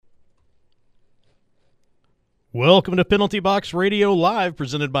Welcome to Penalty Box Radio Live,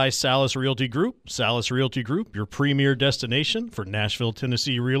 presented by Salas Realty Group. Salas Realty Group, your premier destination for Nashville,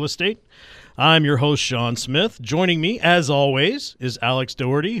 Tennessee real estate. I'm your host, Sean Smith. Joining me, as always, is Alex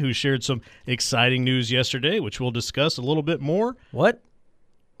Doherty, who shared some exciting news yesterday, which we'll discuss a little bit more. What?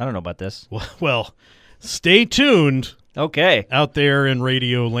 I don't know about this. Well, stay tuned. Okay. Out there in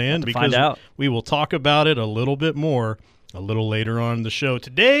Radio Land, because find out. We will talk about it a little bit more a little later on in the show.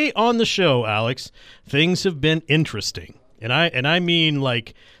 Today on the show, Alex, things have been interesting. And I mean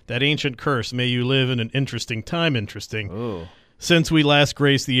like that ancient curse, may you live in an interesting time, interesting. Ooh. Since we last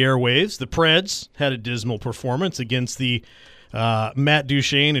graced the airwaves, the Preds had a dismal performance against the Matt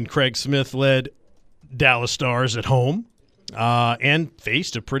Duchene and Craig Smith-led Dallas Stars at home. And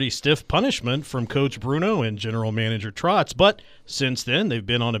faced a pretty stiff punishment from Coach Bruno and General Manager Trotz. But since then, they've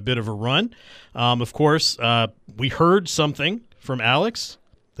been on a bit of a run. Of course, we heard something from Alex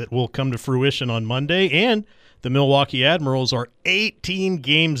that will come to fruition on Monday, and the Milwaukee Admirals are 18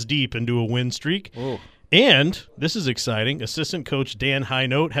 games deep into a win streak. Ooh. And, this is exciting, assistant coach Dan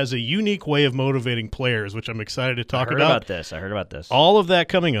Highnote has a unique way of motivating players, which I'm excited to talk about. I heard about this. All of that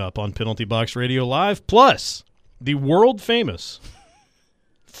coming up on Penalty Box Radio Live, plus the world-famous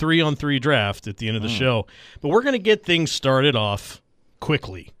 3-on-3 draft at the end of the show. But we're going to get things started off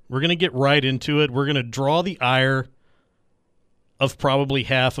quickly. We're going to get right into it. We're going to draw the ire of probably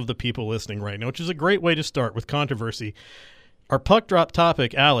half of the people listening right now, which is a great way to start with controversy. Our puck drop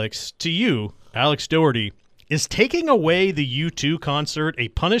topic, Alex, to you, Alex Doherty, is taking away the U2 concert a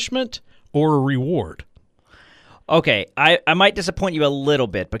punishment or a reward? Okay, I might disappoint you a little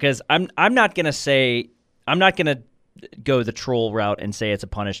bit because I'm not going to go the troll route and say it's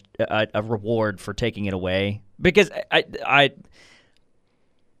a reward for taking it away, because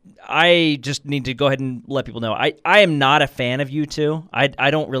I just need to go ahead and let people know I am not a fan of U2.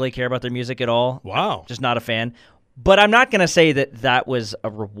 I don't really care about their music at all. Wow. Just not a fan. But I'm not going to say that was a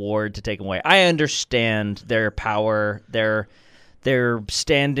reward to take away. I understand their power, their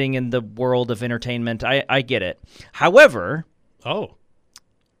standing in the world of entertainment. I get it. However,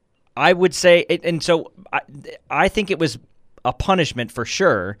 I would say, and so I think it was a punishment for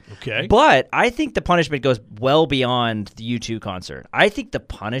sure. Okay. But I think the punishment goes well beyond the U2 concert. I think the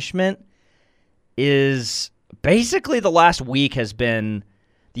punishment is basically the last week has been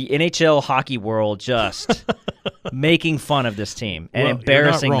the NHL hockey world just making fun of this team and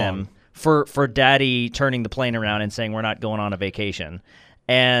embarrassing them for daddy turning the plane around and saying we're not going on a vacation.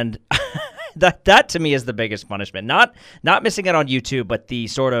 And that to me is the biggest punishment. Not missing out on YouTube, but the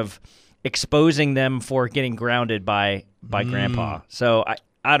sort of exposing them for getting grounded by Grandpa. So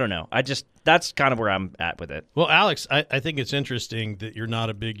I don't know. That's kind of where I'm at with it. Well, Alex, I think it's interesting that you're not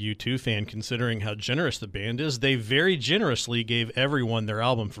a big U2 fan, considering how generous the band is. They very generously gave everyone their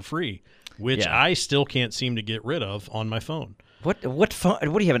album for free, which I still can't seem to get rid of on my phone. What phone?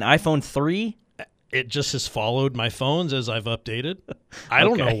 What do you have, an iPhone 3? It just has followed my phones as I've updated. I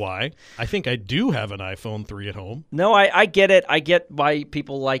don't know why. I think I do have an iPhone 3 at home. No, I get it. I get why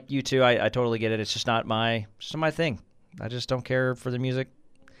people like U2. I totally get it. It's just not my thing. I just don't care for the music.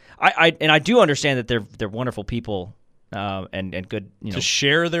 I do understand that they're wonderful people and good, to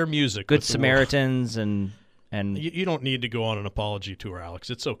share their music. Good Samaritans and you don't need to go on an apology tour, Alex.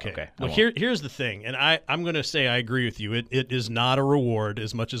 It's okay. Okay. Look, here's the thing, and I'm going to say I agree with you. It is not a reward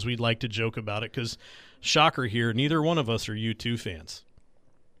as much as we'd like to joke about it, because shocker here, neither one of us are U2 fans.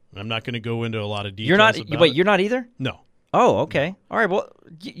 I'm not going to go into a lot of details. You're not either? No. Oh, okay. All right. Well,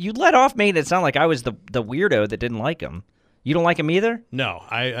 you let off making it sound like I was the weirdo that didn't like him. You don't like him either? No.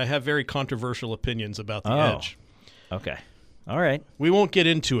 I have very controversial opinions about the Edge. Okay. All right. We won't get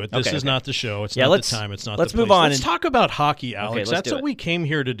into it. This is not the show. It's not the time. It's not the place. Let's move on. Let's talk about hockey, Alex. Okay, That's what we came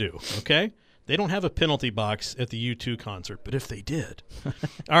here to do, okay? They don't have a penalty box at the U2 concert, but if they did.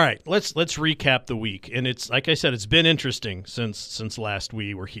 All right, let's recap the week. And it's, like I said, it's been interesting since last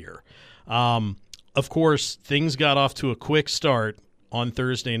we were here. Of course, things got off to a quick start on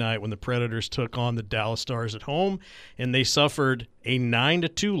Thursday night when the Predators took on the Dallas Stars at home, and they suffered a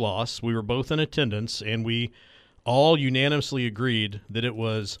 9-2 loss. We were both in attendance, and we all unanimously agreed that it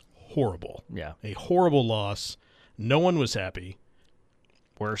was horrible. Yeah. A horrible loss. No one was happy.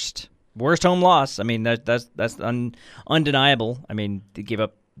 Worst home loss. I mean, that's undeniable. I mean, they gave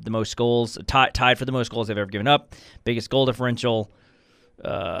up the most goals, tied for the most goals they've ever given up. Biggest goal differential.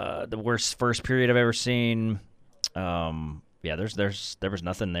 The worst first period I've ever seen. There was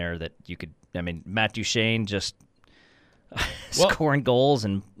nothing there that you could. I mean, Matt Duchene just scoring goals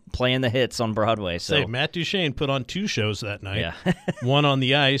and playing the hits on Broadway. So Matt Duchene put on 2 shows that night. Yeah. One on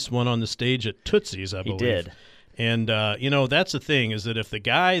the ice, one on the stage at Tootsie's, I believe. He did. And that's the thing, is that if the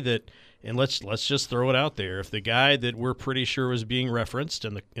guy that, and let's just throw it out there, if the guy that we're pretty sure was being referenced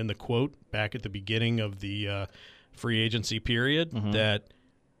in the quote back at the beginning of the free agency period, that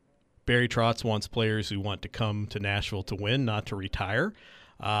Barry Trotz wants players who want to come to Nashville to win, not to retire,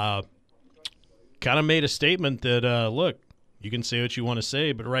 kind of made a statement that, look, you can say what you want to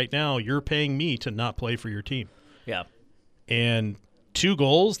say, but right now you're paying me to not play for your team. Yeah. And 2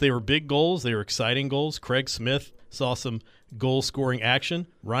 goals, they were big goals. They were exciting goals. Craig Smith saw some goal-scoring action.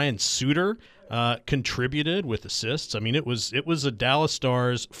 Ryan Suter contributed with assists. I mean, it was a Dallas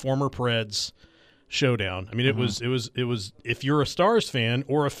Stars former Preds showdown. I mean, it was if you're a Stars fan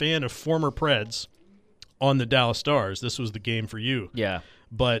or a fan of former Preds on the Dallas Stars, this was the game for you. Yeah.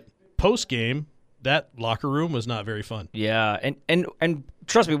 But post-game, that locker room was not very fun. Yeah, and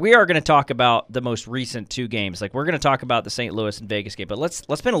trust me, we are going to talk about the most recent 2 games. Like, we're going to talk about the St. Louis and Vegas game, but let's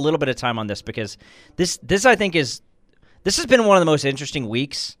spend a little bit of time on this, because this I think has been one of the most interesting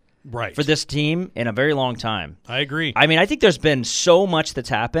weeks for this team in a very long time. I agree. I mean, I think there's been so much that's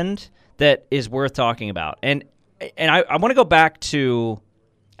happened that is worth talking about, and I want to go back to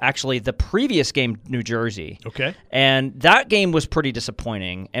actually the previous game, New Jersey. Okay. And that game was pretty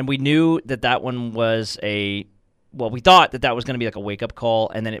disappointing, and we knew that one was we thought that was going to be like a wake-up call,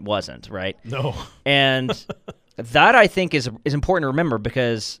 and then it wasn't, right? No. And that, I think, is important to remember,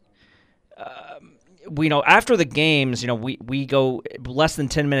 because we know after the games, we go less than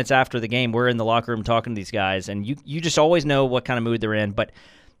 10 minutes after the game, we're in the locker room talking to these guys, and you just always know what kind of mood they're in. But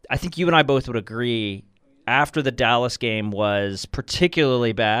I think you and I both would agree, after the Dallas game was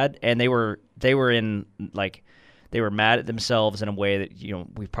particularly bad, and they were mad at themselves in a way that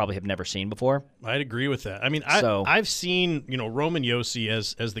we probably have never seen before. I'd agree with that. I mean, I've seen Roman Josi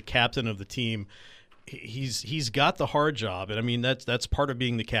as the captain of the team. He's got the hard job, and I mean that's part of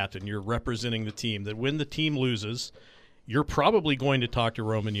being the captain. You're representing the team. That when the team loses, you're probably going to talk to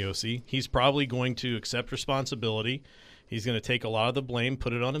Roman Josi. He's probably going to accept responsibility. He's going to take a lot of the blame,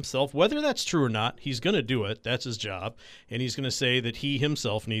 put it on himself. Whether that's true or not, he's going to do it. That's his job. And he's going to say that he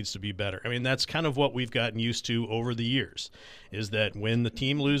himself needs to be better. I mean, that's kind of what we've gotten used to over the years, is that when the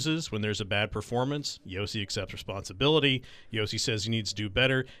team loses, when there's a bad performance, Josi accepts responsibility. Josi says he needs to do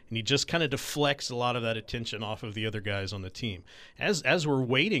better, and he just kind of deflects a lot of that attention off of the other guys on the team. As we're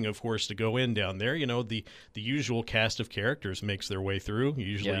waiting, of course, to go in down there, the usual cast of characters makes their way through. You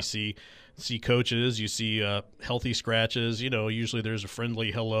usually see coaches, you see healthy scratches. Usually there's a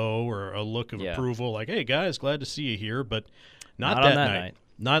friendly hello or a look of approval, like, hey, guys, glad to see you here. But not that night.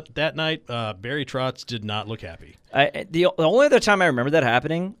 Not that night. Barry Trotz did not look happy. The only other time I remember that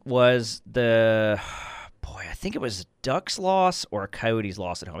happening was I think it was Ducks' loss or a Coyotes'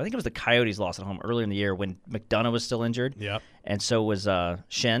 loss at home. I think it was the Coyotes' loss at home earlier in the year when McDonough was still injured. Yeah. And so was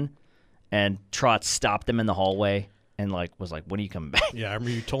Shen, and Trotz stopped them in the hallway and was like, when are you coming back? Yeah, I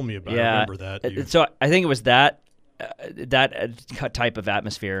remember you told me about it. I remember that. So I think it was that type of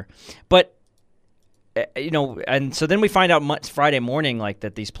atmosphere. But, and so then we find out Friday morning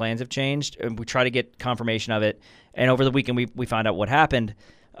that these plans have changed, and we try to get confirmation of it. And over the weekend, we find out what happened.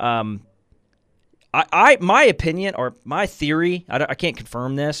 My opinion or my theory, I can't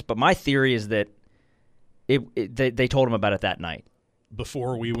confirm this, but my theory is that they told him about it that night.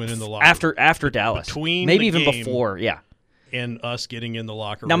 Before we went in the locker room. After Dallas. Between maybe the even game before, yeah. And us getting in the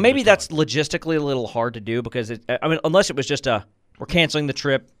locker room. Now, maybe that's logistically a little hard to do, because unless it was just we're canceling the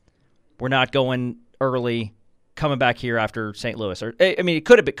trip, we're not going early, coming back here after St. Louis. Or it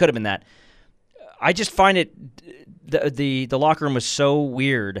could have been that. I just find it the locker room was so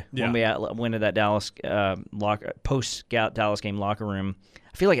weird when we went to that Dallas post Dallas game locker room.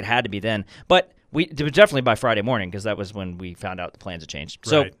 I feel like it had to be then, but it was definitely by Friday morning, because that was when we found out the plans had changed.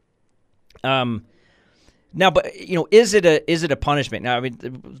 Right. So, now, but is it a punishment? Now, I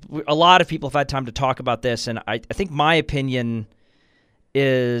mean, a lot of people have had time to talk about this, and I think my opinion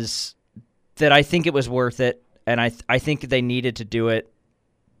is that I think it was worth it, and I think they needed to do it.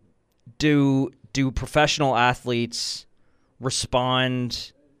 Do professional athletes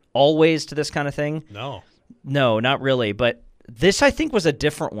respond always to this kind of thing? No, not really. But this, I think, was a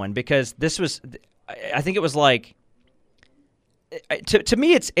different one, because this was, I think it was to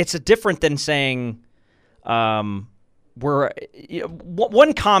me, it's a different than saying, one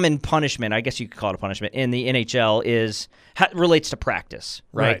common punishment, I guess you could call it a punishment, in the NHL relates to practice,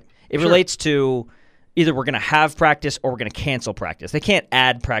 right? It relates to either we're going to have practice or we're going to cancel practice. They can't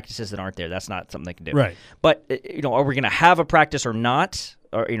add practices that aren't there. That's not something they can do. Right. But, are we going to have a practice or not?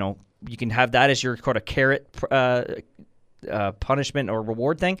 Or, you can have that as your kind of carrot punishment or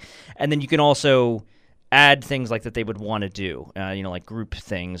reward thing. And then you can also add things like that they would want to do, like group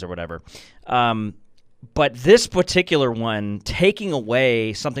things or whatever. But this particular one, taking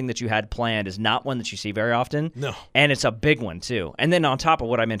away something that you had planned, is not one that you see very often. No. And it's a big one, too. And then on top of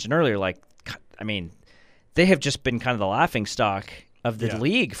what I mentioned earlier, they have just been kind of the laughingstock of the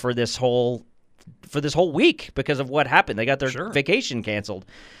league for this whole week because of what happened. They got their vacation canceled.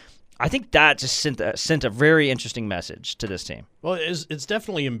 I think that just sent a very interesting message to this team. Well, it's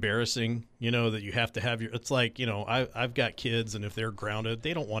definitely embarrassing, that you have to have it's like, I've got kids, and if they're grounded,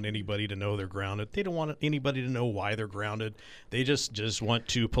 they don't want anybody to know they're grounded. They don't want anybody to know why they're grounded. They just want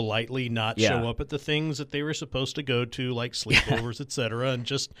to politely not show up at the things that they were supposed to go to, like sleepovers, et cetera, and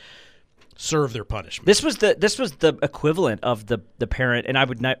just serve their punishment. This was the equivalent of the parent, and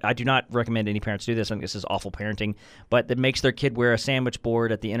I do not recommend any parents do this. I think this is awful parenting, but that makes their kid wear a sandwich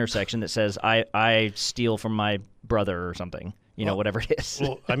board at the intersection that says I steal from my brother or something. Whatever it is.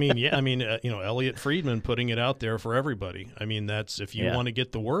 Well, Elliot Friedman putting it out there for everybody. That's if you want to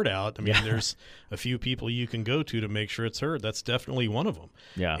get the word out. There's a few people you can go to make sure it's heard. That's definitely one of them.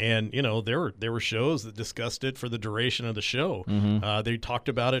 Yeah. And there were shows that discussed it for the duration of the show. Mm-hmm. They talked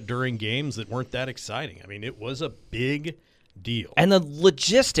about it during games that weren't that exciting. It was a big deal. And the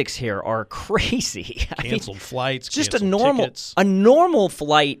logistics here are crazy. Canceled flights, just canceled tickets. A normal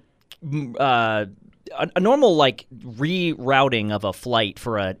flight. A normal rerouting of a flight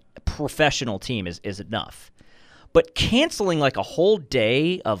for a professional team is enough, but canceling a whole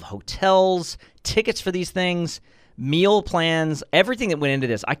day of hotels, tickets for these things, meal plans, everything that went into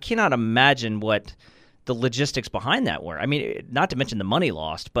this, I cannot imagine what the logistics behind that were. Not to mention the money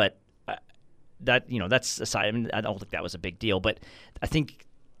lost, but that's aside. I don't think that was a big deal, but I think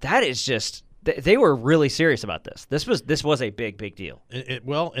that is just. They were really serious about this. This was a big deal.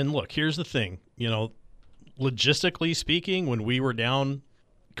 And look, here's the thing. Logistically speaking, when we were down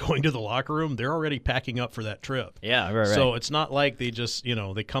going to the locker room, they're already packing up for that trip. Yeah, right. So it's not like they just,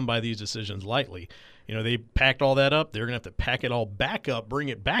 they come by these decisions lightly. They packed all that up. They're going to have to pack it all back up, bring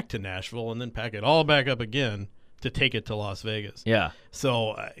it back to Nashville, and then pack it all back up again to take it to Las Vegas. Yeah.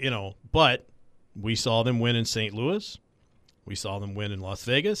 So, but we saw them win in St. Louis. We saw them win in Las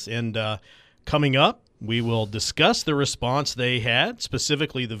Vegas. And coming up, we will discuss the response they had,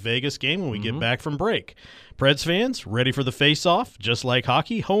 specifically the Vegas game, when we get back from break. Preds fans, ready for the face-off? Just like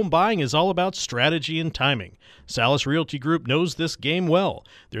hockey, home buying is all about strategy and timing. Salas Realty Group knows this game well.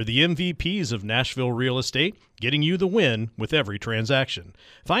 They're the MVPs of Nashville real estate, getting you the win with every transaction.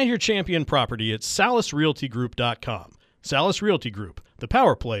 Find your champion property at salasrealtygroup.com. Salas Realty Group, the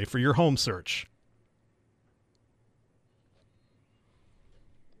power play for your home search.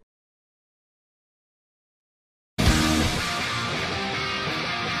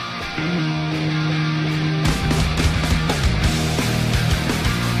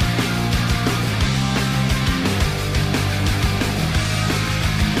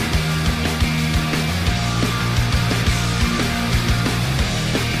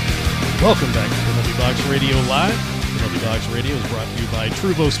 Welcome back to Penalty Box Radio Live. Penalty Box Radio is brought to you by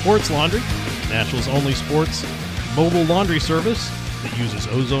Truvo Sports Laundry, Nashville's only sports mobile laundry service that uses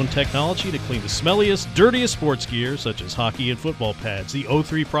ozone technology to clean the smelliest, dirtiest sports gear, such as hockey and football pads. The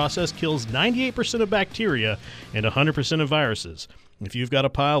O3 process kills 98% of bacteria and 100% of viruses. If you've got a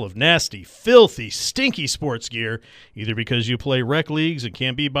pile of nasty, filthy, stinky sports gear, either because you play rec leagues and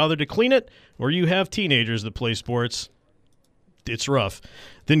can't be bothered to clean it, or you have teenagers that play sports, it's rough,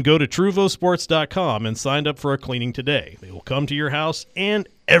 then go to TruvoSports.com and sign up for a cleaning today. They will come to your house and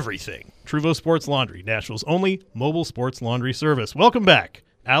everything. Truvo Sports Laundry, Nashville's only mobile sports laundry service. Welcome back,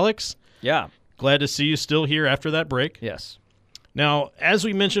 Alex. Yeah. Glad to see you still here after that break. Yes. Now, as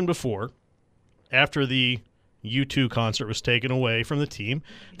we mentioned before, after the U2 concert was taken away from the team,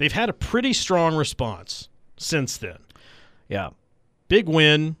 they've had a pretty strong response since then. Yeah. Big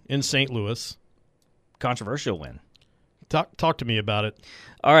win in St. Louis. Controversial win. Talk to me about it.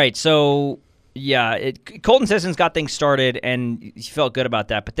 All right, so yeah, Colton Sissons got things started, and he felt good about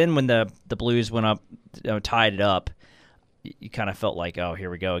that. But then when the Blues went up, tied it up, you kind of felt like, oh, here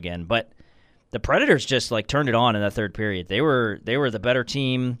we go again. But the Predators just turned it on in that third period. They were the better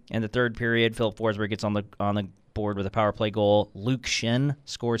team in the third period. Philip Forsberg gets on the board with a power play goal. Luke Schenn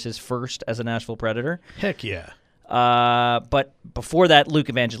scores his first as a Nashville Predator. Heck yeah. But before that, Luke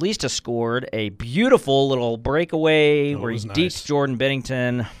Evangelista scored a beautiful little breakaway where he deked Jordan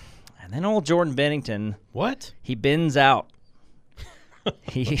Bennington. And then old Jordan Bennington. What? He bends out.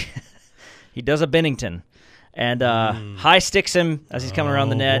 he does a Bennington. And high sticks him as he's coming around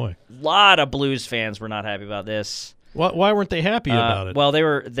the net. A lot of Blues fans were not happy about this. Why weren't they happy about it? Well,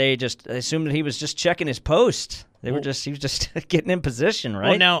 they assumed that he was just checking his post. He was just getting in position,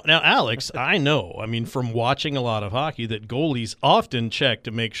 right? Well, now, Alex, I know, I mean, from watching a lot of hockey, that goalies often check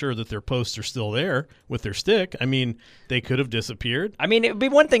to make sure that their posts are still there with their stick. I mean, they could have disappeared. I mean, it would be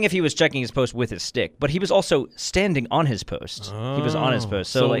one thing if he was checking his post with his stick, but he was also standing on his post. He was on his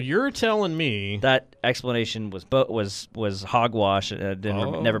post. So like, you're telling me that explanation was hogwash.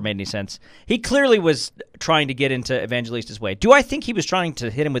 Never made any sense. He clearly was trying to get into Evangelista's way. Do I think he was trying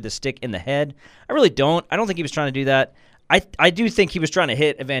to hit him with a stick in the head? I really don't. I don't think he was trying to do that. I do think he was trying to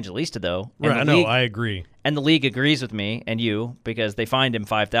hit Evangelista, though. Right, no, I agree. And the league agrees with me and you because they fined him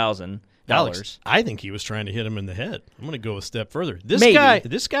 $5,000. Alex, I think he was trying to hit him in the head. I'm going to go a step further. This Maybe. guy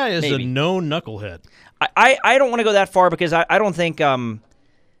is a known knucklehead. I don't want to go that far because I don't think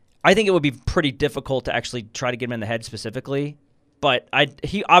I think it would be pretty difficult to actually try to get him in the head specifically. But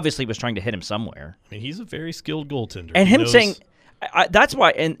he obviously was trying to hit him somewhere. I mean, he's a very skilled goaltender. And him saying that's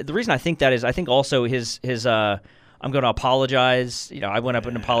why. And the reason I think that is I think also his I'm going to apologize. I went up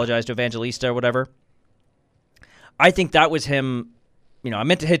and apologized to Evangelista or whatever. I think that was him. I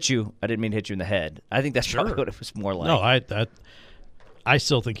meant to hit you. I didn't mean to hit you in the head. I think that's probably what it was more like. No, I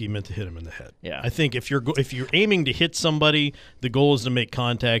still think he meant to hit him in the head. Yeah. I think if you're aiming to hit somebody, the goal is to make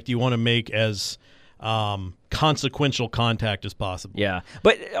contact. You want to make as consequential contact as possible. Yeah,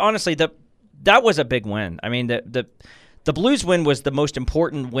 but honestly, that was a big win. I mean, the Blues win was the most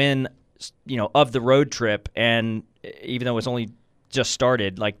important win, of the road trip, and even though it's only just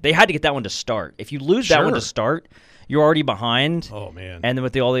started, like they had to get that one to start. If you lose that one to start, you're already behind. Oh man! And then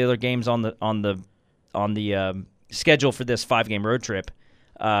with all the other games on the schedule for this 5-game road trip,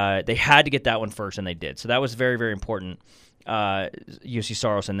 they had to get that one first, and they did. So that was very, very important. UC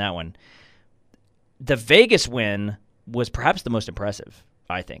Saros in that one. The Vegas win was perhaps the most impressive,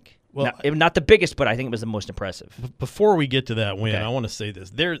 I think. Well, not the biggest, but I think it was the most impressive. Before we get to that win, I want to say this.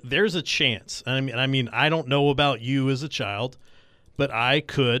 There's a chance. I mean, I don't know about you as a child, but I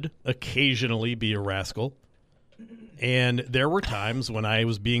could occasionally be a rascal. And there were times when I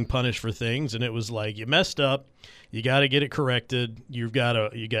was being punished for things, and it was like, you messed up, you got to get it corrected. You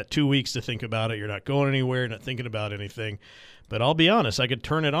got 2 weeks to think about it. You're not going anywhere, not thinking about anything. But I'll be honest, I could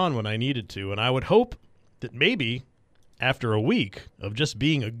turn it on when I needed to, and I would hope that maybe after a week of just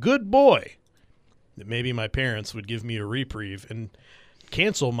being a good boy, that maybe my parents would give me a reprieve and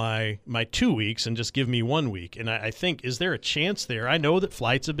cancel my 2 weeks and just give me 1 week. And I think, is there a chance there? I know that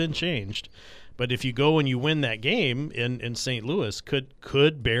flights have been changed, but if you go and you win that game in St. Louis,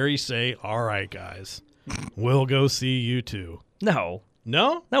 could Barry say, all right, guys, we'll go see you too? No.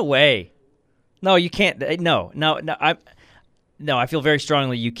 No? No way. No, you can't. No. I feel very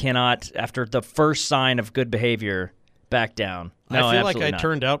strongly you cannot, after the first sign of good behavior, back down. No, I feel like I not.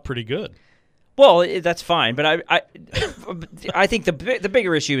 turned out pretty good. Well, that's fine, but I think the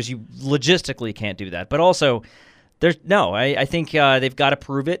bigger issue is you logistically can't do that. But also, I think they've got to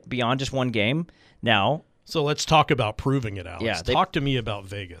prove it beyond just one game now. So let's talk about proving it, Alex. Yeah, talk to me about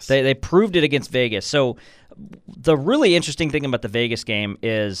Vegas. They proved it against Vegas. So the really interesting thing about the Vegas game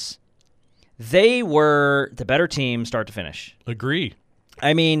is they were the better team start to finish. Agree.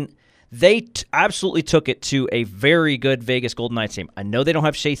 I mean, they absolutely took it to a very good Vegas Golden Knights team. I know they don't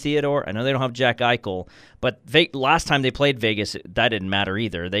have Shea Theodore. I know they don't have Jack Eichel. But last time they played Vegas, that didn't matter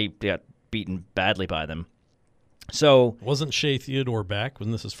either. They got beaten badly by them. So wasn't Shea Theodore back?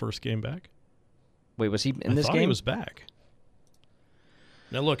 Wasn't this his first game back? Wait, was he in this game? He was back.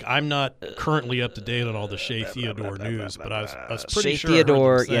 Now, look, I'm not currently up to date on all the Shea Theodore news, but I was pretty sure. Shea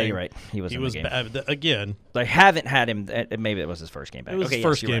Theodore, yeah, you're right. He was in the game. Bad. Again, I haven't had him. Maybe it was his first game back. It was his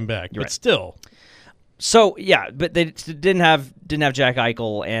first game back, but still. So yeah, but they didn't have Jack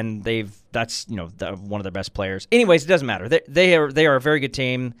Eichel, and that's one of their best players. Anyways, it doesn't matter. They are a very good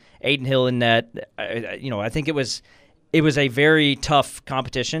team. Aiden Hill in net. I think it was a very tough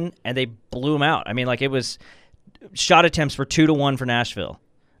competition, and they blew them out. I mean, like it was. Shot attempts were 2-1 for Nashville.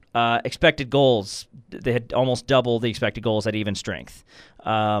 Expected goals, they had almost double the expected goals at even strength.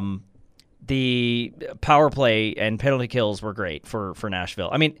 The power play and penalty kills were great for Nashville.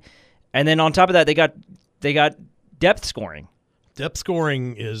 I mean, and then on top of that, they got depth scoring. Depth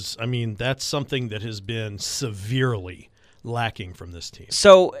scoring is, that's something that has been severely lacking from this team.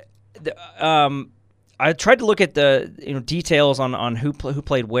 So, I tried to look at the details on who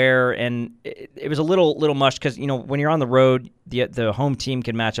played where, and it was a little mush because when you're on the road, the home team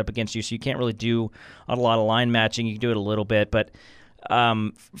can match up against you, so you can't really do a lot of line matching. You can do it a little bit, but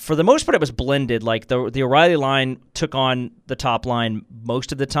for the most part, it was blended. Like the O'Reilly line took on the top line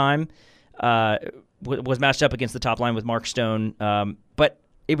most of the time, was matched up against the top line with Mark Stone, but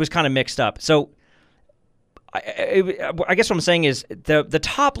it was kind of mixed up. So I guess what I'm saying is the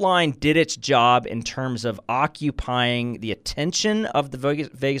top line did its job in terms of occupying the attention of the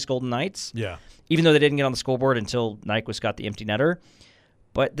Vegas Golden Knights. Yeah. Even though they didn't get on the scoreboard until Nyquist got the empty netter.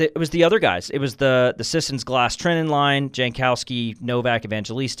 But it was the other guys. It was the Sissons, Glass, Trennan line, Jankowski, Novak,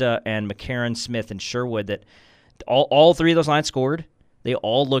 Evangelista, and McCarron, Smith, and Sherwood. That all three of those lines scored. They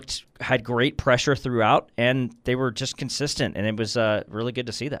all had great pressure throughout, and they were just consistent. And it was really good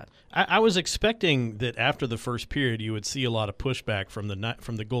to see that. I was expecting that after the first period, you would see a lot of pushback from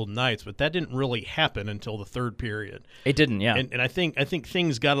the Golden Knights, but that didn't really happen until the third period. It didn't, yeah. And I think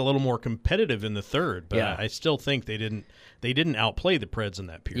things got a little more competitive in the third, but yeah. I still think they didn't outplay the Preds in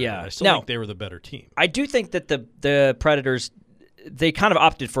that period. Yeah. I still think they were the better team. I do think that the Predators, they kind of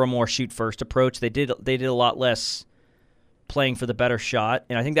opted for a more shoot first approach. They did a lot less playing for the better shot,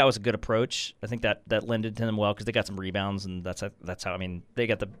 and I think that was a good approach. I think that lended to them well because they got some rebounds, and that's how. I mean, they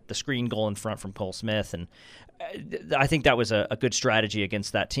got the screen goal in front from Cole Smith, and I think that was a good strategy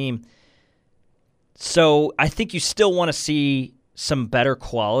against that team. So I think you still want to see some better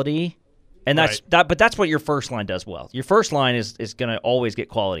quality, and but that's what your first line does well. Your first line is going to always get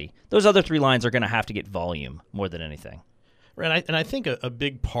quality. Those other three lines are going to have to get volume more than anything. Right, and I think a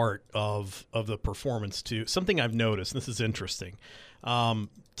big part of the performance, too, something I've noticed, and this is interesting,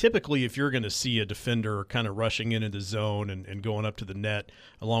 typically if you're going to see a defender kind of rushing into the zone and going up to the net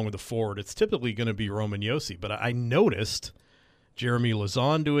along with the forward, it's typically going to be Roman Josi. But I noticed Jeremy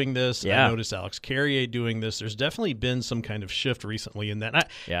Lauzon doing this. Yeah. I noticed Alex Carrier doing this. There's definitely been some kind of shift recently in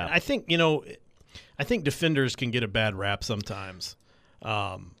that. I think, I think defenders can get a bad rap sometimes.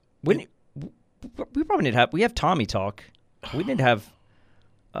 We probably need to have – we have Tommy talk. We need to have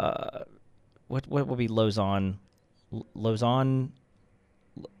what would be Lauzon? Lauzon?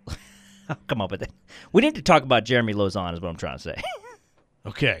 I'll come up with it. We need to talk about Jeremy Lauzon is what I'm trying to say.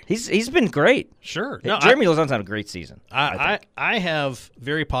 Okay. He's been great. Sure. No, Jeremy Lauzon's had a great season. I have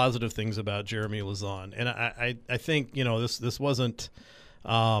very positive things about Jeremy Lauzon, and I think, this wasn't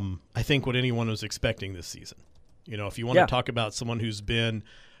I think what anyone was expecting this season. If you want to talk about someone who's been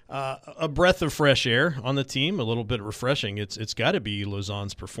a breath of fresh air on the team, a little bit refreshing, it's got to be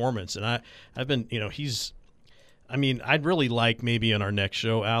Lauzon's performance. And I've been, I'd really like maybe on our next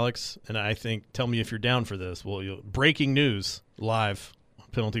show, Alex, and I think, tell me if you're down for this. Well, breaking news live,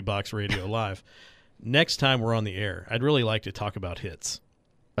 Penalty Box Radio live. Next time we're on the air, I'd really like to talk about hits.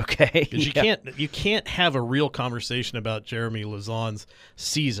 Okay. Because you can't have a real conversation about Jeremy Lauzon's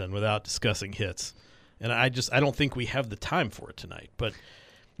season without discussing hits. And I don't think we have the time for it tonight. But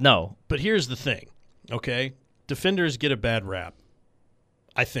no. But here's the thing, okay? Defenders get a bad rap,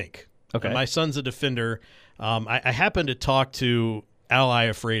 I think. Okay. And my son's a defender. I happened to talk to Al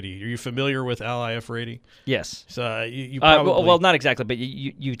Iafrate. Are you familiar with Al Iafrate? Yes. So you probably well, not exactly, but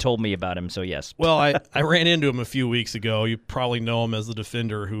you told me about him, so yes. Well, I ran into him a few weeks ago. You probably know him as the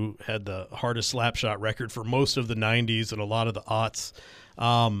defender who had the hardest slap shot record for most of the 90s and a lot of the aughts.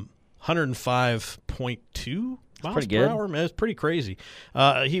 105.2 miles per hour. Man, it's pretty crazy.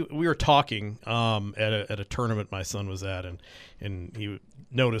 We were talking at a tournament my son was at, and he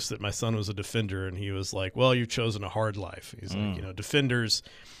noticed that my son was a defender, and he was like, "Well, you've chosen a hard life." He's like, defenders,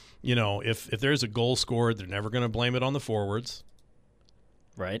 if there's a goal scored, they're never going to blame it on the forwards,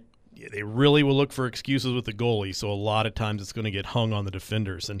 right? They really will look for excuses with the goalie, so a lot of times it's going to get hung on the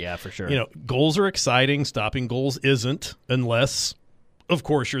defenders. And yeah, for sure. Goals are exciting. Stopping goals isn't, unless, of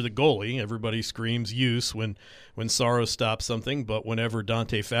course, you're the goalie. Everybody screams use when Saros stops something, but whenever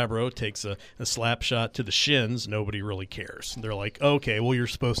Dante Fabro takes a slap shot to the shins, nobody really cares. They're like, okay, well, you're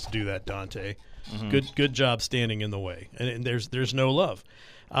supposed to do that, Dante. Mm-hmm. Good job standing in the way. And there's no love.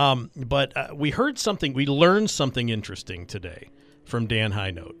 But we learned something interesting today from Dan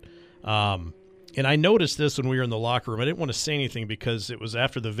Highnote. And I noticed this when we were in the locker room. I didn't want to say anything because it was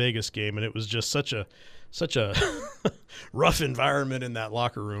after the Vegas game, and it was just such a rough environment in that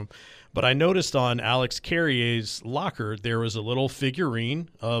locker room. But I noticed on Alex Carrier's locker there was a little figurine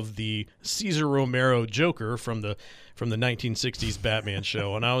of the Cesar Romero Joker from the 1960s Batman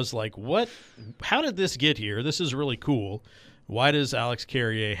show, and I was like, "What? How did this get here? This is really cool. Why does Alex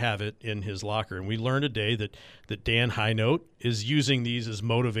Carrier have it in his locker?" And we learned today that Dan Highnote is using these as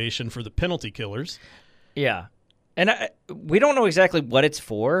motivation for the penalty killers. Yeah, and we don't know exactly what it's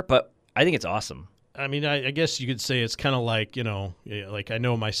for, but I think it's awesome. I mean, I guess you could say it's kind of like, like I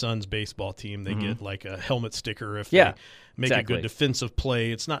know my son's baseball team, they get like a helmet sticker if they make a good defensive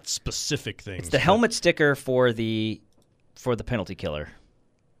play. It's not specific things. It's the helmet sticker for the penalty killer,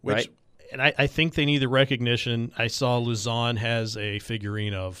 right? and I think they need the recognition. I saw Luzon has a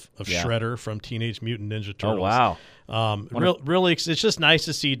figurine of Shredder from Teenage Mutant Ninja Turtles. Oh, wow. Really, it's just nice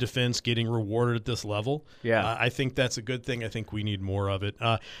to see defense getting rewarded at this level. Yeah. I think that's a good thing. I think we need more of it.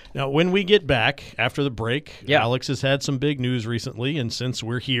 Now, when we get back after the break, Alex has had some big news recently, and since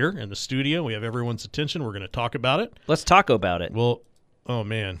we're here in the studio, we have everyone's attention. We're going to talk about it. Let's talk about it. Well, oh,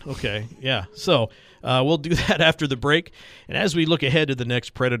 man. Okay. Yeah. So we'll do that after the break. And as we look ahead to the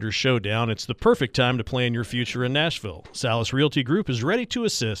next Predators showdown, it's the perfect time to plan your future in Nashville. Salas Realty Group is ready to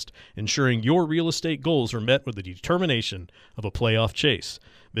assist, ensuring your real estate goals are met with the determination of a playoff chase.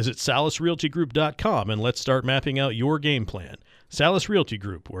 Visit salasrealtygroup.com and let's start mapping out your game plan. Salas Realty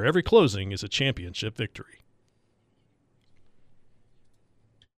Group, where every closing is a championship victory.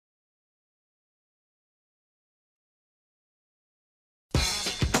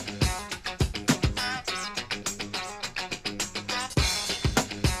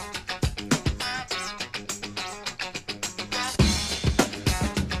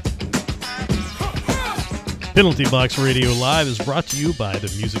 Penalty Box Radio Live is brought to you by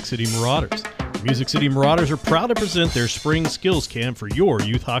the Music City Marauders. The Music City Marauders are proud to present their spring skills camp for your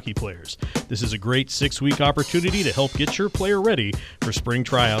youth hockey players. This is a great 6-week opportunity to help get your player ready for spring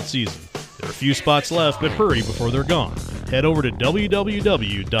tryout season. There are a few spots left, but hurry before they're gone. Head over to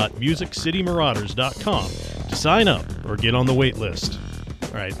www.musiccitymarauders.com to sign up or get on the wait list.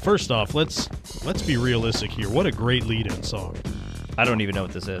 All right, first off, let's be realistic here. What a great lead-in song. I don't even know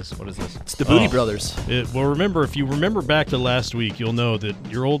what this is. What is this? It's the Booty Brothers. Remember, if you remember back to last week, you'll know that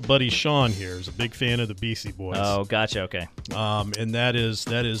your old buddy Shaun here is a big fan of the Beastie Boys. Oh, gotcha. Okay. And that is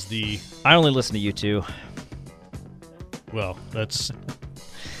the. I only listen to you two. Well, that's.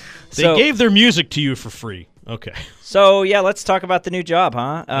 They gave their music to you for free. Okay. So yeah, let's talk about the new job,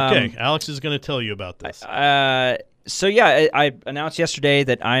 huh? Okay. Alex is going to tell you about this. So yeah, I announced yesterday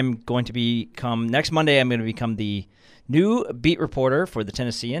that I'm going to become next Monday. I'm going to become the new beat reporter for the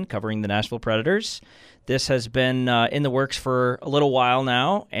Tennessean, covering the Nashville Predators. This has been in the works for a little while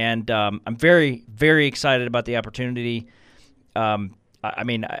now, and I'm very, very excited about the opportunity. I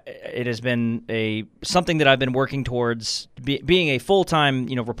mean, it has been something that I've been working towards. Being a full-time,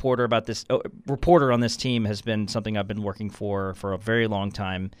 reporter on this team has been something I've been working for a very long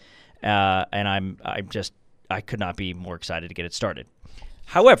time, and I could not be more excited to get it started.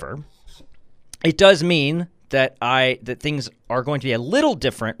 However, it does mean that things are going to be a little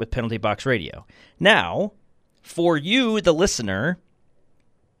different with Penalty Box Radio. Now, for you, the listener,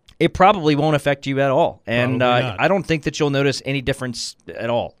 it probably won't affect you at all. And I don't think that you'll notice any difference at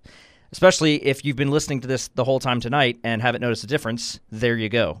all. Especially if you've been listening to this the whole time tonight and haven't noticed a difference, there you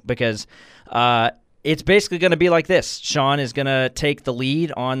go. Because it's basically going to be like this. Shaun is going to take the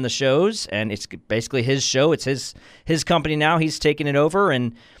lead on the shows, and it's basically his show. It's his company now. He's taking it over,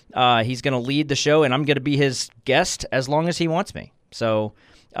 and he's going to lead the show, and I'm going to be his guest as long as he wants me. So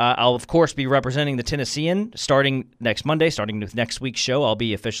I'll, of course, be representing the Tennessean starting next Monday. Starting with next week's show, I'll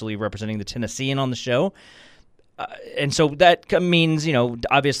be officially representing the Tennessean on the show. And so that means,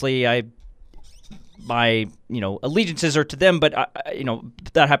 obviously my allegiances are to them, but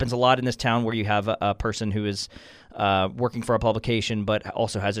that happens a lot in this town where you have a person who is working for a publication but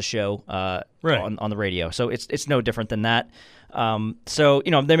also has a show on the radio. So it's no different than that. So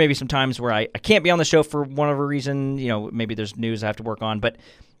there may be some times where I can't be on the show for whatever reason. Maybe there's news I have to work on, but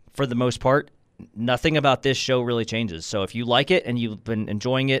for the most part, nothing about this show really changes. So if you like it and you've been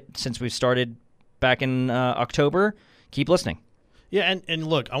enjoying it since we started back in October, keep listening. Yeah, and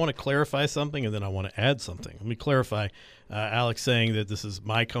look, I want to clarify something, and then I want to add something. Let me clarify. Alex saying that this is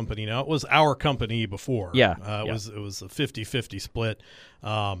my company now. It was our company before. Yeah. It was a 50-50 split,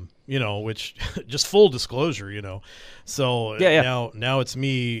 which just full disclosure, So now it's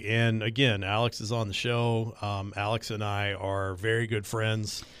me, and again, Alex is on the show. Alex and I are very good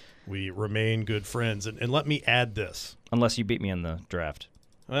friends. We remain good friends. And let me add this. Unless you beat me in the draft.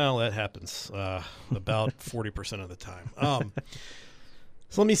 Well, that happens about 40% of the time.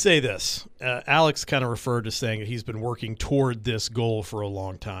 So let me say this. Alex kind of referred to saying that he's been working toward this goal for a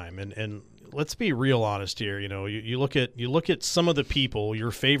long time. And let's be real honest here. You look at some of the people,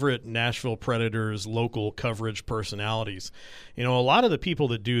 your favorite Nashville Predators local coverage personalities. A lot of the people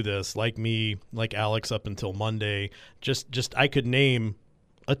that do this, like me, like Alex up until Monday, just I could name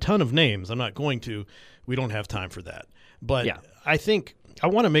a ton of names. I'm not going to. We don't have time for that. But yeah. I think I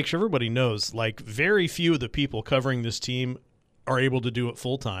want to make sure everybody knows, very few of the people covering this team are able to do it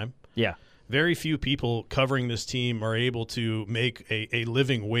full time. Yeah. Very few people covering this team are able to make a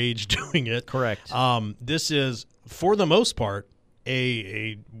living wage doing it. Correct. This is, for the most part,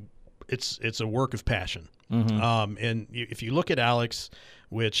 it's a work of passion. Mm-hmm. And if you look at Alex,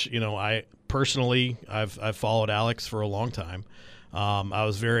 which, I personally, I've followed Alex for a long time. I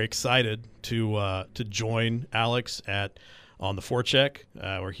was very excited to join Alex on the Forecheck,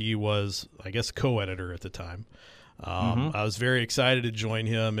 where he was, I guess, co-editor at the time. I was very excited to join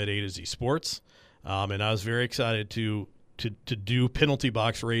him at A to Z Sports, and I was very excited to do Penalty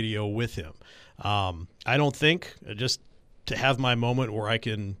Box Radio with him. I don't think, just to have my moment where I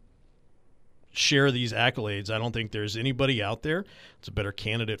can share these accolades, I don't think there's anybody out there that's a better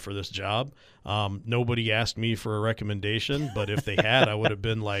candidate for this job. Nobody asked me for a recommendation, but if they had, I would have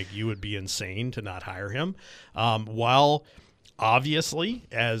been like, you would be insane to not hire him. While obviously,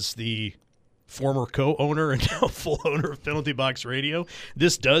 as the former co-owner and now full owner of Penalty Box Radio,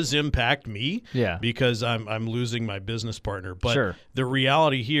 this does impact me because I'm losing my business partner. But the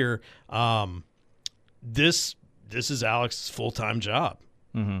reality here, this is Alex's full-time job.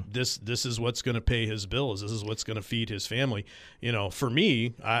 This is what's going to pay his bills. This is what's going to feed his family. For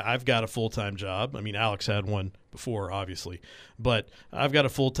me, I've got a full-time job. I mean, Alex had one before, obviously, but I've got a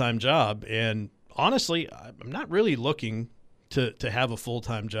full-time job, and honestly, I'm not really looking to have a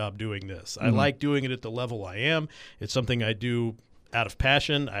full-time job doing this. I like doing it at the level I am. It's something I do out of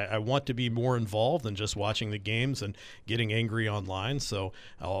passion. I want to be more involved than just watching the games and getting angry online. So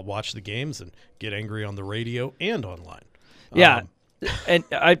I'll watch the games and get angry on the radio and online. Yeah. And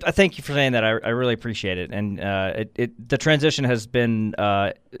I thank you for saying that. I really appreciate it. And the transition has been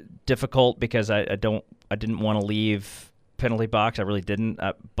difficult because I didn't want to leave Penalty Box. I really didn't.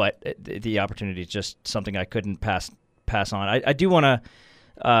 But the opportunity is just something I couldn't pass on. I do want to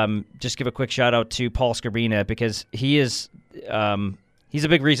just give a quick shout out to Paul Scarbina, because he is he's a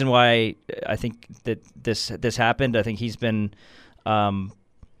big reason why I think that this happened. I think he's been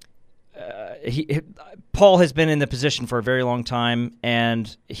Paul has been in the position for a very long time,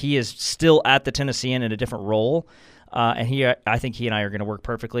 and he is still at the Tennessean in a different role. And I think he and I are going to work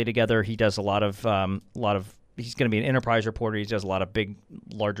perfectly together. He does a lot of. He's going to be an enterprise reporter. He does a lot of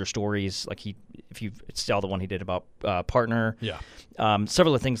larger stories. Like if you saw the one he did about Partner,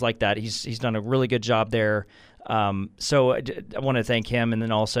 several of things like that. He's done a really good job there. So I want to thank him, and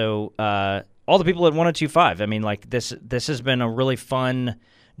then also all the people at 102.5. I mean, like this has been a really fun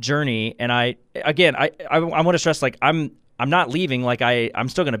journey, and I want to stress, like I'm not leaving. Like I'm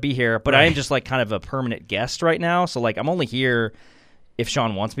still going to be here, but I am just like kind of a permanent guest right now. So like I'm only here if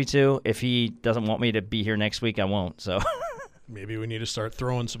Shaun wants me to. If he doesn't want me to be here next week, I won't. So maybe we need to start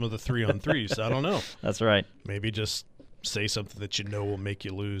throwing some of the 3-on-3s. I don't know. That's right. Maybe just say something that will make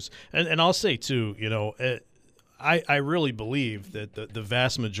you lose. And I'll say too, I really believe that the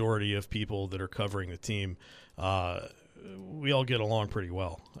vast majority of people that are covering the team, we all get along pretty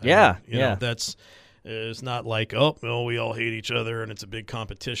well. Yeah. It's not like, we all hate each other and it's a big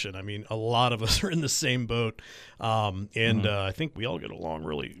competition. I mean, a lot of us are in the same boat. I think we all get along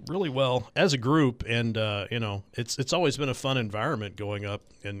really, really well as a group. And, it's always been a fun environment going up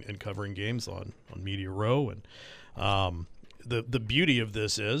and covering games on Media Row. And the beauty of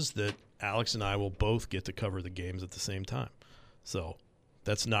this is that Alex and I will both get to cover the games at the same time. So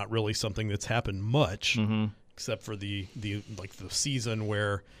that's not really something that's happened much, except for the season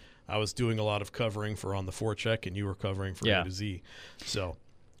where I was doing a lot of covering for On the Forecheck and you were covering for A to Z. So,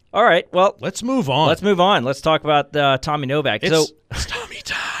 all right, well, let's move on. Let's talk about Tommy Novak. It's Tommy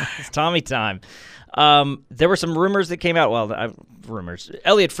time. It's Tommy time. There were some rumors that came out. Well, rumors.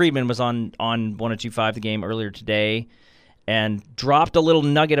 Elliot Friedman was on 102.5 the game earlier today, and dropped a little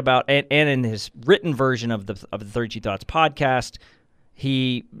nugget about, and in his written version of the 32 Thoughts podcast,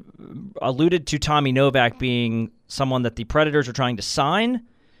 he alluded to Tommy Novak being someone that the Predators are trying to sign,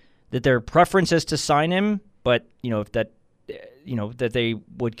 that their preference is to sign him, but that they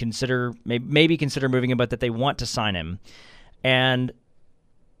would consider maybe consider moving him, but that they want to sign him. And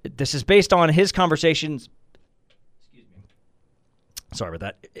this is based on his conversations. Excuse me. Sorry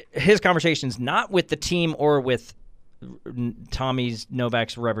about that. His conversations not with the team or with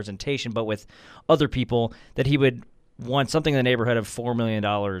Novak's representation, but with other people, that he would want something in the neighborhood of $4 million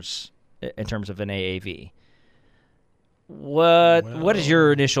in terms of an AAV. What is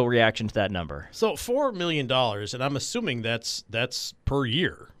your initial reaction to that number? So $4 million, and I'm assuming that's per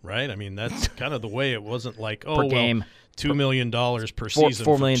year, right? I mean, that's kind of the way. It wasn't like per game, $2 million per season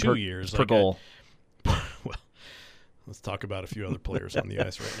 $4 million for 2 years per goal. Well, let's talk about a few other players on the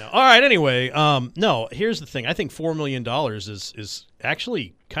ice right now. All right, anyway, no, here's the thing. I think $4 million is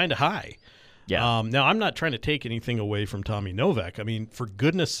actually kind of high. Yeah. Now, I'm not trying to take anything away from Tommy Novak. I mean, for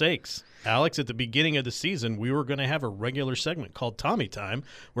goodness sakes, Alex, at the beginning of the season, we were going to have a regular segment called Tommy Time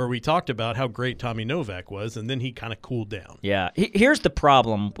where we talked about how great Tommy Novak was, and then he kind of cooled down. Yeah. Here's the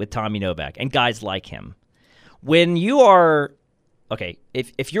problem with Tommy Novak and guys like him. When you are okay,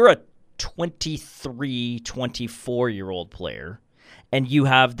 if you're a 23, 24-year-old player and you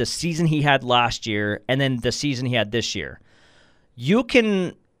have the season he had last year and then the season he had this year, you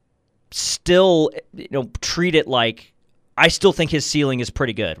can still treat it like I still think his ceiling is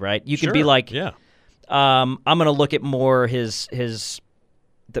pretty good, right? You can be like, I'm going to look at more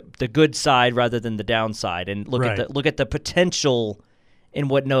the good side rather than the downside and look at the potential in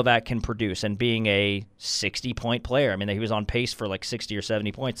what Novak can produce and being a 60-point player. I mean, he was on pace for like 60 or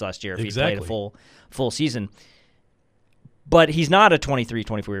 70 points last year if he played a full season. But he's not a 23,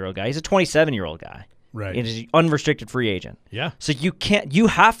 24-year-old guy. He's a 27-year-old guy. Right. He's an unrestricted free agent. Yeah. So you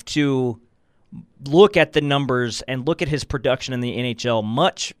have to look at the numbers and look at his production in the NHL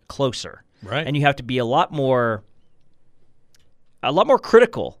much closer. Right. And you have to be a lot more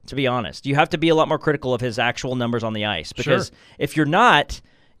critical, to be honest. You have to be a lot more critical of his actual numbers on the ice. Because if you're not,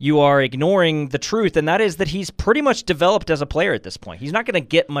 you are ignoring the truth, and that is that he's pretty much developed as a player at this point. He's not going to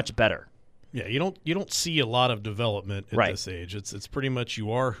get much better. Yeah, you don't see a lot of development at this age. It's pretty much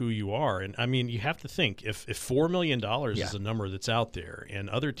you are who you are. And I mean, you have to think if $4 million is a number that's out there and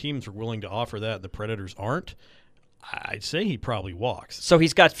other teams are willing to offer that and the Predators aren't, I'd say he probably walks. So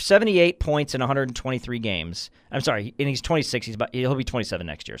he's got 78 points in 123 games. I'm sorry, and he's 26. He'll be 27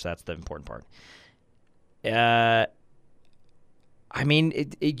 next year, so that's the important part. I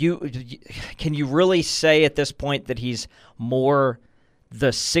mean, can you really say at this point that he's more the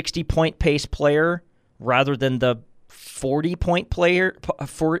 60-point pace player rather than the 40-point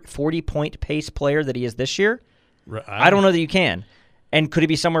pace player that he is this year? I don't know that you can. And could it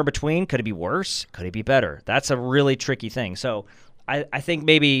be somewhere between? Could it be worse? Could it be better? That's a really tricky thing. So I think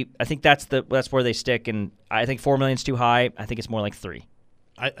that's where they stick, and I think $4 million is too high. I think it's more like $3 million.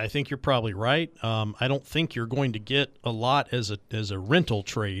 I think you're probably right. I don't think you're going to get a lot as a rental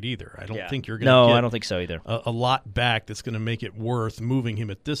trade either. I don't think you're going to get I don't think so either. A lot back that's going to make it worth moving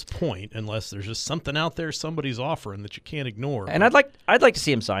him at this point, unless there's just something out there somebody's offering that you can't ignore. And I'd like to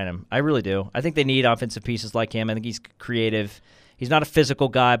see him sign him. I really do. I think they need offensive pieces like him. I think he's creative. He's not a physical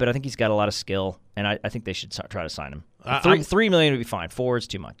guy, but I think he's got a lot of skill, and I think they should try to sign him. $3 million would be fine. $4 is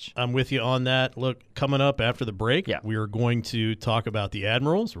too much. I'm with you on that. Look, coming up after the break, we are going to talk about the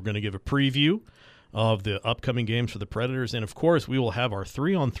Admirals. We're going to give a preview of the upcoming games for the Predators, and of course, we will have our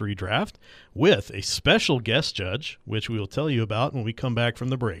 3-on-3 draft with a special guest judge, which we will tell you about when we come back from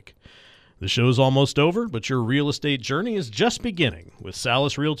the break. The show's almost over, but your real estate journey is just beginning. With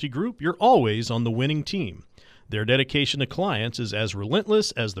Salas Realty Group, you're always on the winning team. Their dedication to clients is as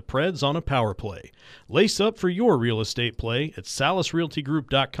relentless as the Preds on a power play. Lace up for your real estate play at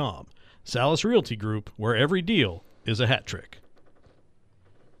SalasRealtyGroup.com. Salas Realty Group, where every deal is a hat trick.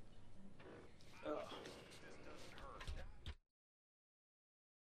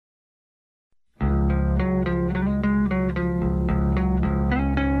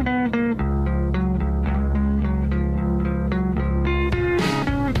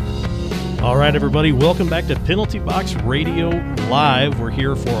 All right, everybody, welcome back to Penalty Box Radio Live. We're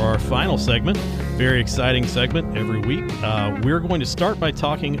here for our final segment, very exciting segment every week. We're going to start by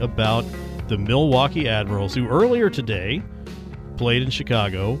talking about the Milwaukee Admirals, who earlier today played in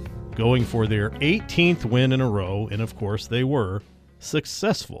Chicago, going for their 18th win in a row, and of course they were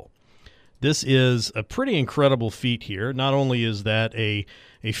successful. This is a pretty incredible feat here. Not only is that a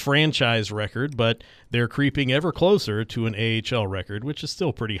franchise record, but they're creeping ever closer to an AHL record, which is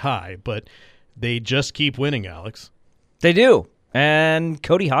still pretty high. But they just keep winning, Alex. They do. And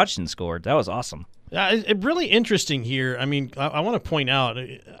Cody Hodgson scored. That was awesome. It's really interesting here. I mean, I want to point out,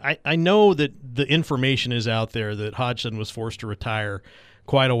 I know that the information is out there that Hodgson was forced to retire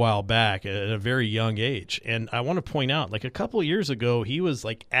quite a while back at a very young age. And I want to point out, like a couple of years ago, he was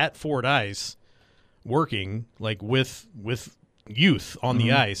like at Fort Ice working like with youth on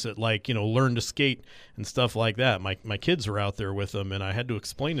the ice at learn to skate and stuff like that. My kids were out there with them, and I had to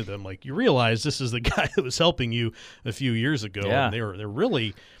explain to them, like, you realize this is the guy that was helping you a few years ago. Yeah. And they're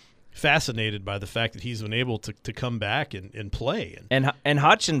really fascinated by the fact that he's been able to come back and play. And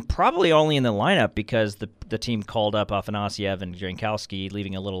Hodgson probably only in the lineup because the team called up Afanasyev and Jankowski,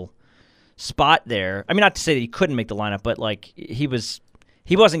 leaving a little spot there. I mean, not to say that he couldn't make the lineup, but like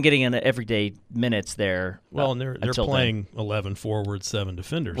he wasn't getting in the everyday minutes there. Well, and they're playing 11 forwards, 7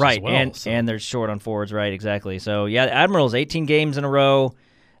 defenders right, as well. And they're short on forwards, right, exactly. So, yeah, the Admirals, 18 games in a row,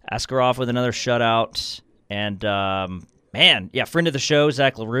 Askarov with another shutout, and, friend of the show,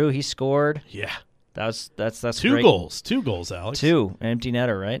 Zach LaRue, he scored. Yeah. That's Two great. Two goals, Alex. Two, an empty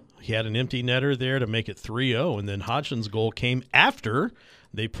netter, right? He had an empty netter there to make it 3-0, and then Hodgson's goal came after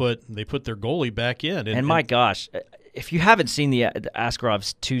they put their goalie back in. And my gosh, if you haven't seen the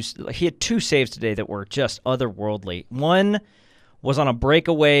Askarov's he had 2 saves today that were just otherworldly. One was on a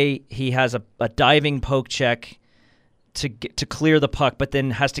breakaway. He has a diving poke check to clear the puck, but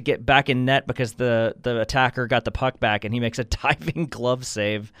then has to get back in net because the attacker got the puck back, and he makes a diving glove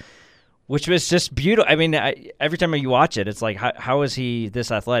save, which was just beautiful. I mean, every time you watch it, it's like, how is he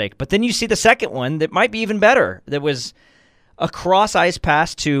this athletic? But then you see the second one that might be even better. That was a cross-ice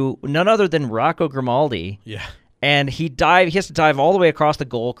pass to none other than Rocco Grimaldi. Yeah. And he has to dive all the way across the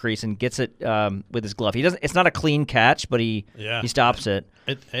goal crease and gets it with his glove. It's not a clean catch, but he stops it.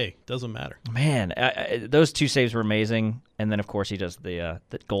 Doesn't matter. Man, those two saves were amazing. And then, of course, he does the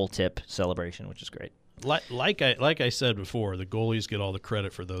goal tip celebration, which is great. Like I said before, the goalies get all the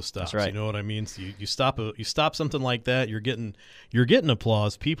credit for those stops. That's right. You know what I mean? So you stop something like that, you're getting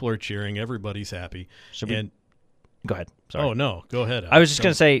applause. People are cheering. Everybody's happy. Go ahead. Sorry. Oh no, go ahead. I was just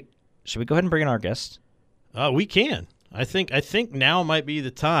going to say, should we go ahead and bring in our guest? We can. I think now might be the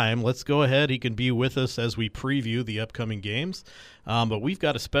time. Let's go ahead. He can be with us as we preview the upcoming games. But we've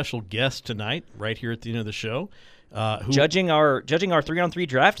got a special guest tonight, right here at the end of the show, judging our 3-on-3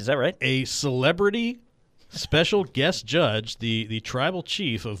 draft. Is that right? A celebrity special guest judge, the tribal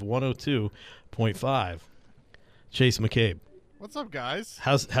chief of 102.5, Chase McCabe. What's up, guys?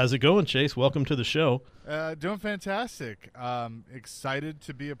 How's it going, Chase? Welcome to the show. Doing fantastic. Excited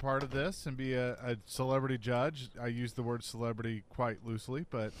to be a part of this and be a celebrity judge. I use the word celebrity quite loosely,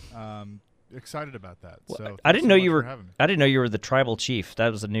 but excited about that. Well, so I didn't know you were. I didn't know you were the tribal chief.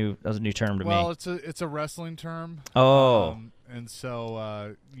 That was a new term to me. Well, it's a wrestling term. Oh. And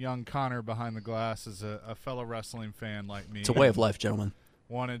so young Connor behind the glass is a fellow wrestling fan like me. It's a way of life, gentlemen.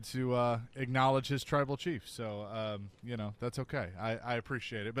 Wanted to acknowledge his tribal chief, so that's okay. I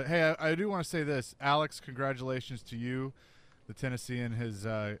appreciate it. But hey, I do want to say this, Alex. Congratulations to you. The Tennessean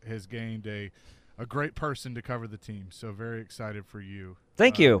has gained a great person to cover the team. So very excited for you.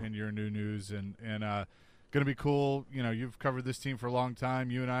 Thank you. And your new news and gonna be cool. You know, you've covered this team for a long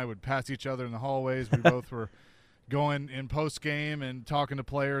time. You and I would pass each other in the hallways. We both were going in post-game and talking to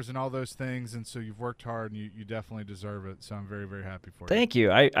players and all those things, and so you've worked hard, and you definitely deserve it, so I'm very, very happy for you. Thank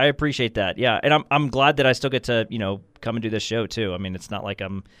you. I appreciate that. Yeah, and I'm glad that I still get to, come and do this show, too. I mean, it's not like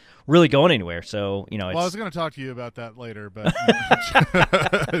I'm really going anywhere, so, Well, I was going to talk to you about that later, but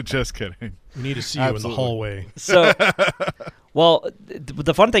just kidding. We need to see you in the hallway. So, well,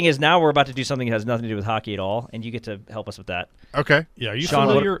 the fun thing is now we're about to do something that has nothing to do with hockey at all, and you get to help us with that. Okay. Yeah, are you Sean,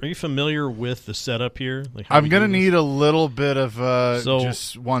 familiar? Are you familiar with the setup here? Like I'm going to need a little bit of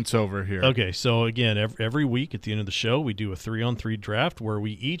just once over here. Okay, so again, every week at the end of the show, we do a 3-on-3 draft where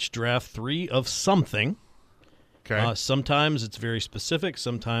we each draft 3 of something. Okay. Sometimes it's very specific.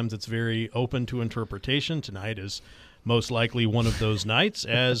 Sometimes it's very open to interpretation. Tonight is most likely one of those nights,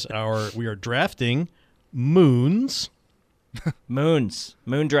 as we are drafting moons. Moon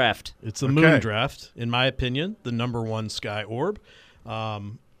draft. It's a moon draft, in my opinion, the number one sky orb.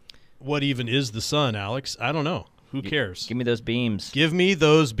 What even is the sun, Alex? I don't know. Who cares? Give me those beams. Give me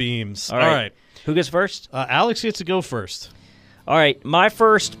those beams. All right. Who goes first? Alex gets to go first. All right. My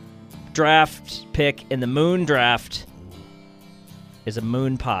first draft pick in the moon draft is a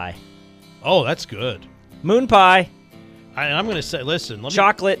moon pie. Oh, that's good. Moon pie. I'm going to say, listen.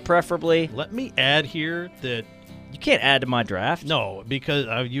 Chocolate, preferably. Let me add here that you can't add to my draft. No,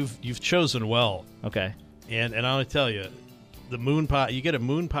 because you've chosen well. Okay. And I want to tell you, the moon pie, you get a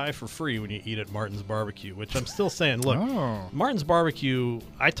moon pie for free when you eat at Martin's Barbecue, which I'm still saying, look, Martin's Barbecue,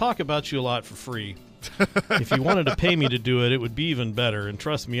 I talk about you a lot for free. If you wanted to pay me to do it, it would be even better. And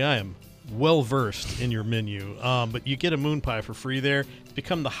trust me, I am well-versed in your menu. But you get a moon pie for free there. It's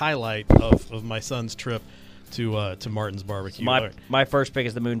become the highlight of my son's trip to Martin's Barbecue. My first pick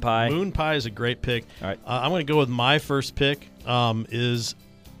is the moon pie. Moon pie is a great pick. All right. I'm going to go with my first pick is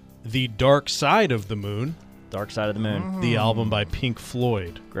The Dark Side of the Moon. Dark Side of the Moon. The album by Pink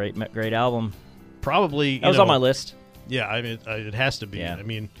Floyd. Great album. Probably. That was on my list. Yeah, I mean, it has to be. Yeah. I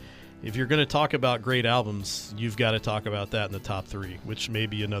mean, if you're going to talk about great albums, you've got to talk about that in the top 3, which may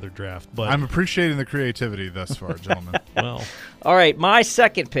be another draft. But I'm appreciating the creativity thus far, gentlemen. Well. All right, my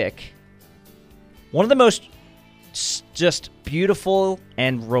second pick. One of the most just beautiful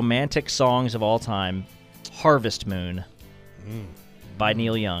and romantic songs of all time, Harvest Moon by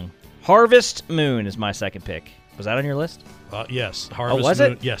Neil Young. Harvest Moon is my second pick. Was that on your list? Yes. Harvest was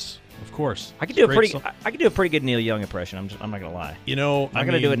Moon. it? Yes, of course. I could do a pretty good Neil Young impression. I'm not gonna lie. You know, I'm not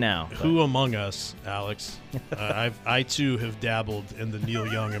gonna do it now. Who among us, Alex? I too have dabbled in the Neil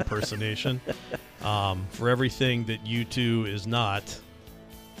Young impersonation. For everything that U2 is not,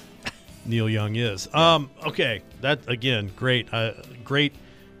 Neil Young is. Okay, that again, great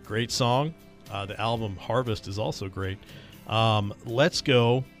song. The album Harvest is also great. Let's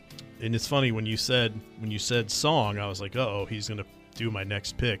go and it's funny when you said song, I was like, oh, he's gonna do my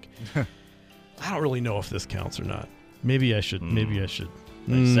next pick. I don't really know if this counts or not. Maybe I should.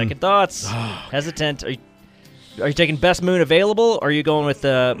 Second thoughts. Hesitant. Are you taking best moon available, or are you going with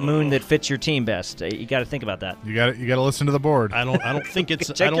the moon that fits your team best? You got to think about that. You got to listen to the board. I don't think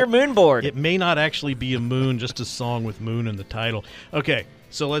it's Check your moon board. It may not actually be a moon, just a song with moon in the title. Okay,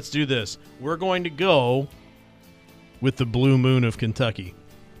 so let's do this. We're going to go with the Blue Moon of Kentucky.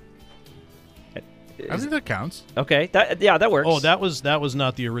 I think that counts. Okay, that works. Oh, that was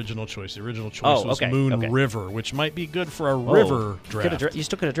not the original choice. The original choice was Moon River, which might be good for a river draft. You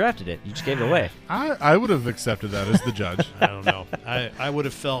still could have drafted it. You just gave it away. I would have accepted that as the judge. I don't know. I would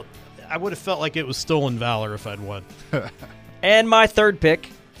have felt like it was stolen valor if I'd won. And my third pick,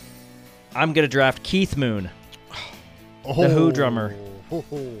 I'm gonna draft Keith Moon, the Who drummer.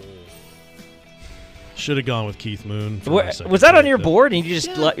 Should have gone with Keith Moon. Was that on your board and you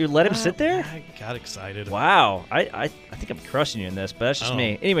just let him sit there? I got excited. Wow. I think I'm crushing you in this, but that's just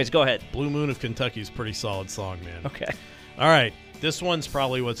me. Anyways, go ahead. Blue Moon of Kentucky is a pretty solid song, man. Okay. All right. This one's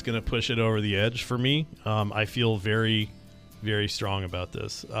probably what's going to push it over the edge for me. I feel very, very strong about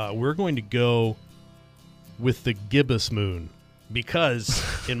this. We're going to go with the gibbous moon because,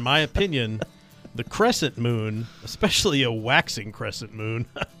 in my opinion, the crescent moon, especially a waxing crescent moon,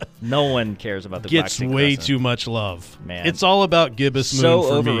 no one cares about the gets waxing way crescent. too much love. Man, it's all about gibbous moon. So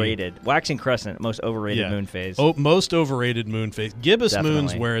for overrated. Me. Waxing crescent, most overrated moon phase. Most overrated moon phase. Gibbous Definitely.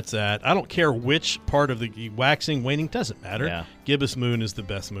 moon's where it's at. I don't care which part of the waxing, waning doesn't matter. Yeah. Gibbous moon is the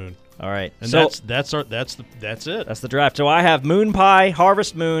best moon. All right, and so that's it. That's the draft. So I have Moon Pie,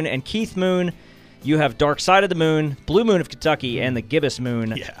 Harvest Moon, and Keith Moon. You have Dark Side of the Moon, Blue Moon of Kentucky, and the Gibbous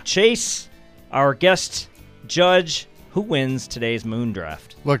Moon. Yeah. Chase, our guest judge, who wins today's moon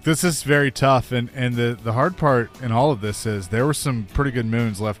draft? Look, this is very tough, and the hard part in all of this is there were some pretty good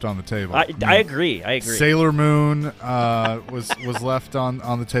moons left on the table. I agree. Sailor Moon was left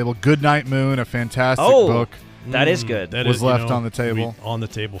on the table. Goodnight Moon, a fantastic book. That is good. That was left on the table. On the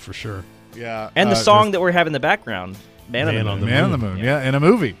table for sure. Yeah. And the song that we have in the background, Man on the Moon. Yeah, in a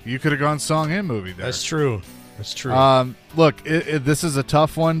movie. You could have gone song and movie there. That's true. Look, this is a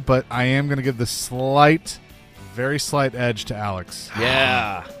tough one, but I am going to give the very slight edge to Alex.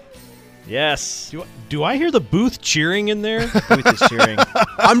 Yeah. Yes. Do I hear the booth cheering in there? Booth is cheering.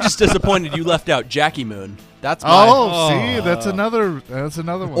 I'm just disappointed you left out Jackie Moon. That's my see, that's another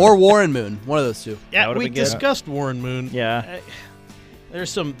one. Or Warren Moon, one of those two. Yeah, we discussed Warren Moon. Yeah.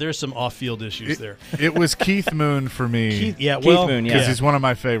 There's some off-field issues there. It was Keith Moon for me. Keith Moon, because he's one of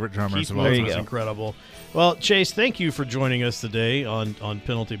my favorite drummers Keith of all time. Moon was incredible. Well, Chase, thank you for joining us today on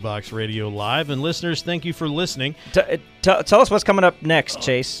Penalty Box Radio Live, and listeners, thank you for listening. Tell us what's coming up next,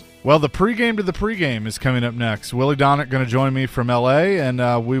 Chase. Well, the pregame to the pregame is coming up next. Willie Donnet going to join me from L.A.,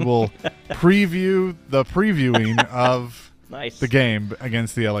 and we will preview the previewing of the game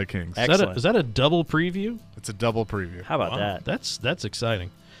against the L.A. Kings. Is that a double preview? It's a double preview. How about that? That's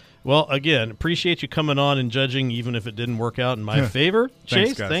exciting. Well, again, appreciate you coming on and judging, even if it didn't work out in my favor.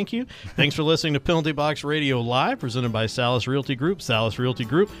 Chase, thank you. Thanks for listening to Penalty Box Radio Live, presented by Salas Realty Group. Salas Realty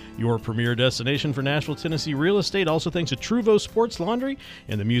Group, your premier destination for Nashville, Tennessee real estate. Also thanks to Truvo Sports Laundry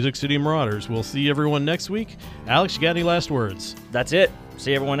and the Music City Marauders. We'll see everyone next week. Alex, you got any last words? That's it.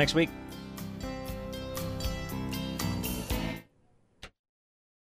 See everyone next week.